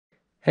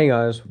Hey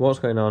guys, what's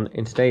going on?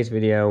 In today's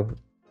video,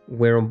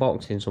 we're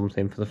unboxing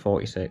something for the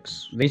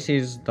 46. This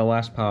is the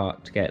last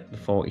part to get the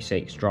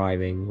 46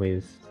 driving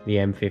with the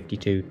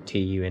M52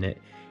 TU in it.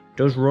 It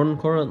does run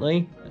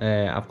currently.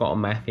 I've got a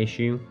math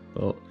issue,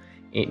 but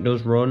it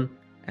does run,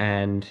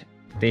 and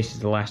this is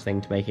the last thing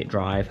to make it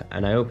drive.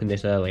 And I opened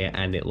this earlier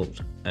and it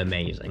looks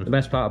amazing. The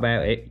best part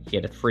about it, you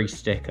get a free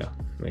sticker,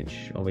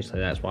 which obviously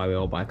that's why we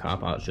all buy car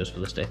parts, just for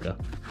the sticker.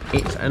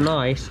 It's a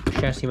nice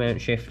chassis mount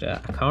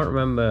shifter. I can't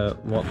remember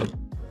what the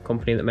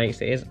company that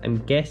makes it is. I'm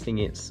guessing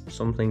it's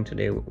something to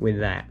do with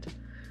that.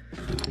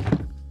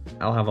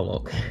 I'll have a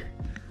look.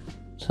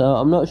 So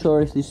I'm not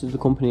sure if this is the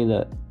company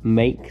that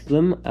make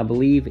them. I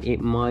believe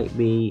it might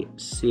be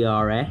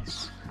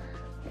CRS,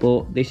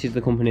 but this is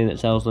the company that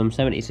sells them.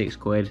 76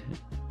 quid.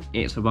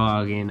 It's a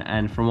bargain,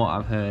 and from what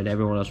I've heard,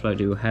 everyone I spoke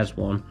to who has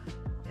one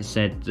has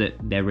said that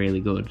they're really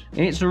good.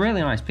 It's a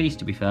really nice piece,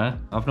 to be fair.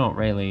 I've not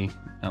really,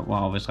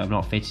 well, obviously I've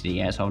not fitted it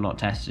yet, so I've not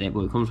tested it,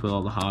 but it comes with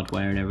all the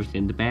hardware and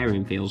everything. The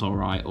bearing feels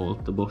alright, or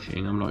the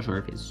bushing. I'm not sure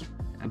if it's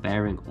a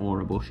bearing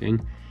or a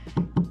bushing.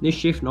 This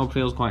shift knob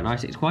feels quite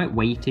nice. It's quite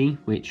weighty,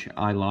 which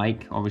I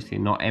like. Obviously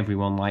not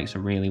everyone likes a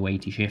really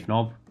weighty shift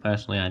knob.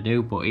 Personally I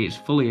do, but it's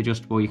fully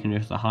adjustable. You can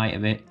adjust the height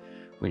of it,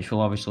 which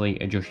will obviously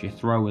adjust your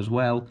throw as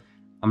well.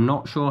 I'm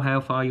not sure how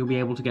far you'll be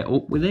able to get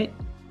up with it,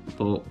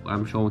 but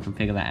I'm sure we can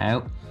figure that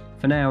out.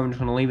 For now, I'm just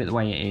going to leave it the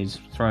way it is,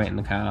 throw it in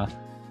the car,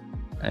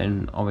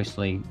 and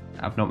obviously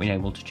I've not been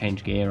able to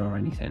change gear or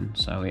anything,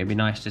 so it'd be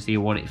nice to see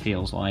what it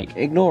feels like.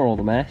 Ignore all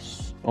the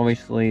mess.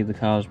 Obviously the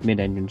car's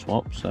mid-engine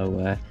swap,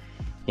 so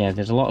yeah,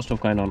 there's a lot of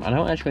stuff going on. I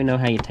don't actually know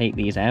how you take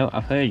these out.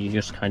 I've heard you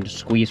just kind of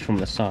squeeze from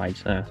the side,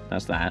 so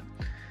that's that.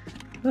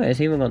 Oh,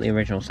 it's even got the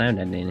original sound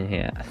deadening in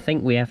here. I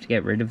think we have to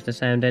get rid of the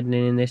sound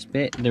deadening in this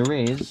bit. There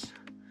is,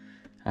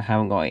 I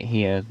haven't got it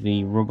here,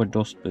 the rubber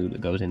dust boot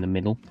that goes in the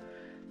middle.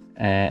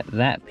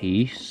 That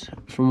piece,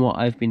 from what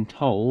I've been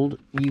told,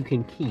 you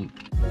can keep.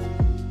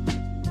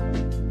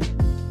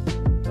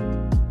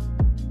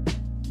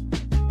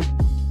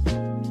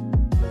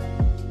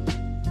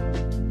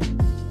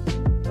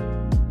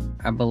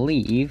 I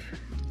believe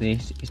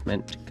this is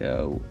meant to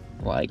go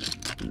like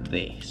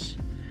this,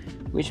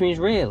 which means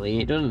really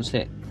it doesn't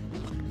sit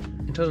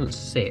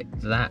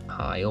that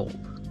high up.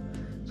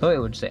 Thought it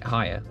would sit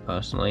higher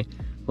personally,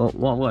 but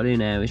what we'll do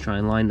now is try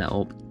and line that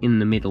up in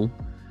the middle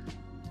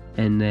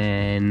and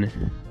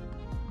then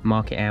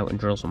mark it out and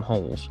drill some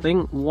holes. I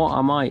think what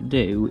I might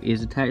do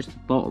is attach the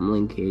bottom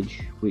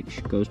linkage,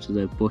 which goes to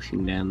the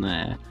bushing down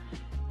there,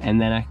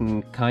 and then I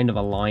can kind of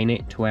align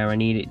it to where I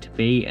need it to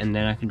be, and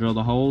then I can drill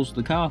the holes.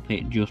 The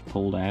carpet just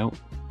pulled out,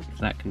 if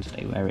that can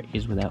stay where it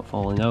is without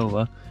falling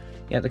over.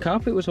 Yeah, the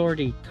carpet was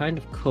already kind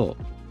of cut,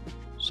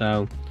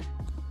 so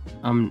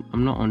I'm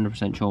not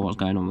 100% sure what's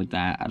going on with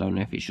that. I don't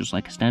know if it's just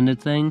like a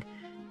standard thing,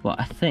 but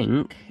I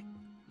think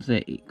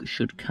that it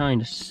should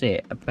kind of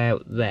sit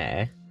about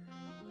there,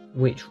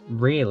 which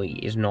really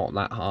is not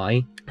that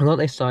high. I got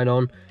this side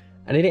on.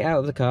 I did it out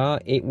of the car.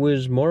 It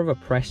was more of a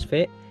press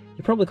fit.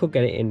 You probably could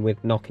get it in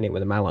with knocking it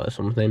with a mallet or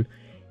something.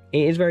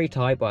 It is very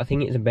tight, but I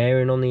think it's a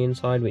bearing on the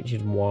inside, which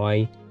is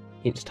why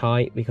it's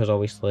tight, because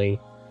obviously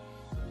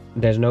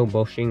there's no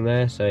bushing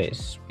there, so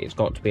it's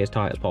got to be as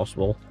tight as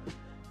possible.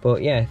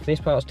 But yeah, this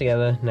part's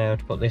together now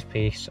to put this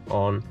piece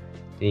on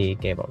the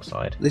gearbox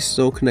side. This is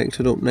all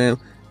connected up now.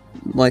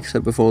 Like I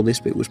said before,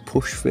 this bit was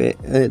push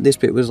fit. This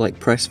bit was like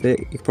press fit.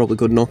 You probably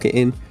could knock it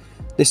in.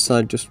 This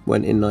side just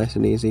went in nice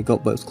and easy.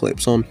 Got both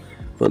clips on.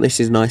 But this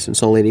is nice and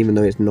solid, even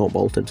though it's not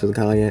bolted to the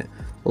car yet.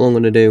 All I'm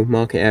going to do,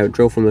 mark it out,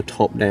 drill from the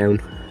top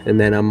down, and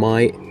then I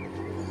might...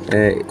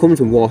 it comes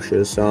with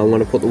washers, so I'm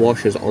going to put the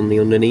washers on the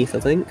underneath, I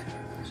think.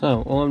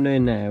 So, all I'm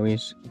doing now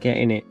is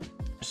getting it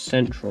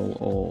central,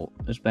 or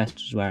as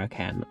best as where I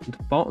can.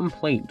 The bottom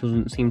plate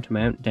doesn't seem to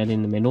mount dead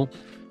in the middle.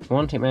 If I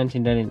want it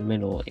mounted dead in the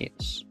middle,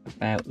 it's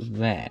about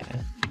there,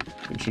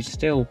 which is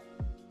still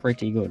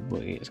pretty good,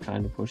 but it's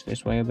kind of pushed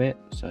this way a bit,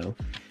 so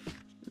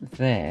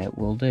there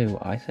will do,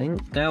 I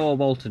think. They're all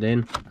bolted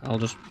in. I'll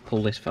just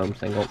pull this foam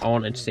thing up. I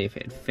wanted to see if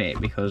it'd fit,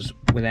 because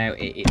without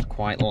it, it's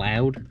quite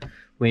loud,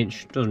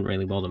 which doesn't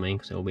really bother me,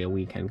 because it'll be a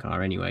weekend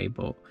car anyway,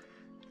 but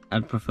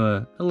I'd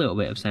prefer a little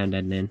bit of sound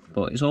deadening.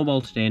 But it's all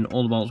bolted in,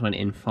 all the bolts went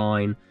in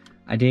fine.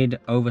 I did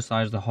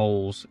oversize the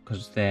holes,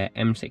 because they're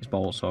M6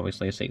 bolts, so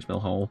obviously a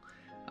 6mm hole.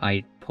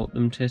 I put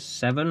them to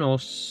 7 or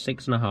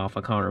 6.5,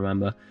 I can't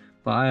remember,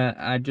 but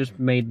I just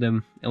made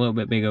them a little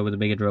bit bigger with a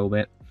bigger drill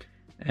bit,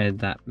 and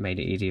that made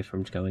it easier for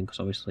them to go in, because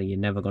obviously you're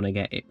never going to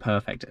get it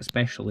perfect,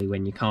 especially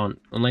when you can't,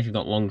 unless you've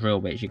got long drill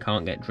bits, you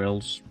can't get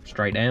drills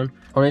straight down.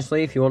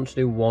 Honestly, if you want to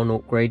do one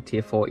upgrade to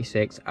your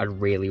 46, I'd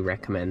really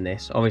recommend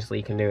this. Obviously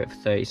you can do it for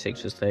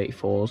 36s,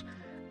 34s.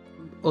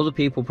 Other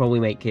people probably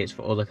make kits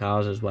for other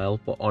cars as well,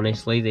 but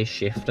honestly, this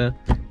shifter,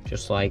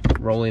 just like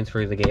rolling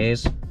through the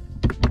gears,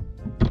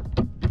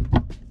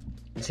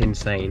 it's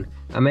insane.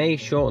 I may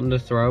shorten the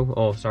throw,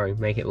 or sorry,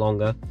 make it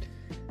longer,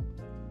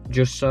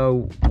 just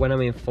so when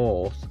I'm in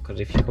fourth, because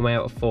if you come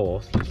out of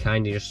fourth, you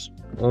kind of just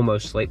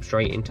almost slip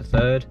straight into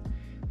third,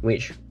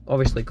 which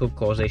obviously could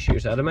cause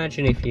issues. I'd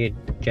imagine if you're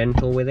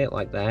gentle with it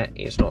like that,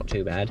 it's not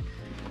too bad.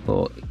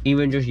 But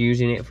even just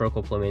using it for a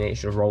couple of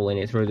minutes, just rolling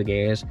it through the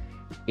gears,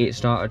 it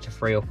started to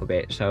free up a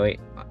bit. So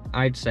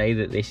I'd say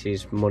that this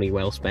is money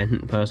well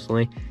spent,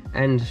 personally.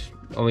 And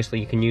obviously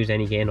you can use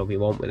any gear knob you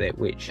want with it,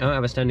 which I don't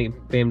have a standing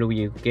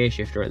BMW gear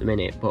shifter at the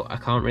minute, but I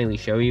can't really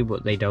show you,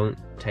 but they don't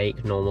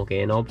take normal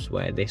gear knobs,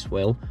 where this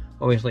will.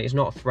 Obviously it's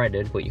not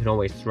threaded, but you can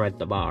always thread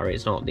the bar.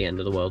 It's not the end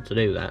of the world to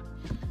do that.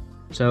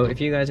 So if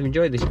you guys have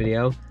enjoyed this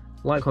video,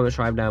 like, comment,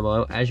 subscribe down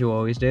below as you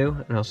always do,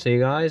 and I'll see you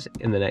guys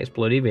in the next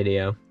bloody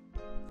video.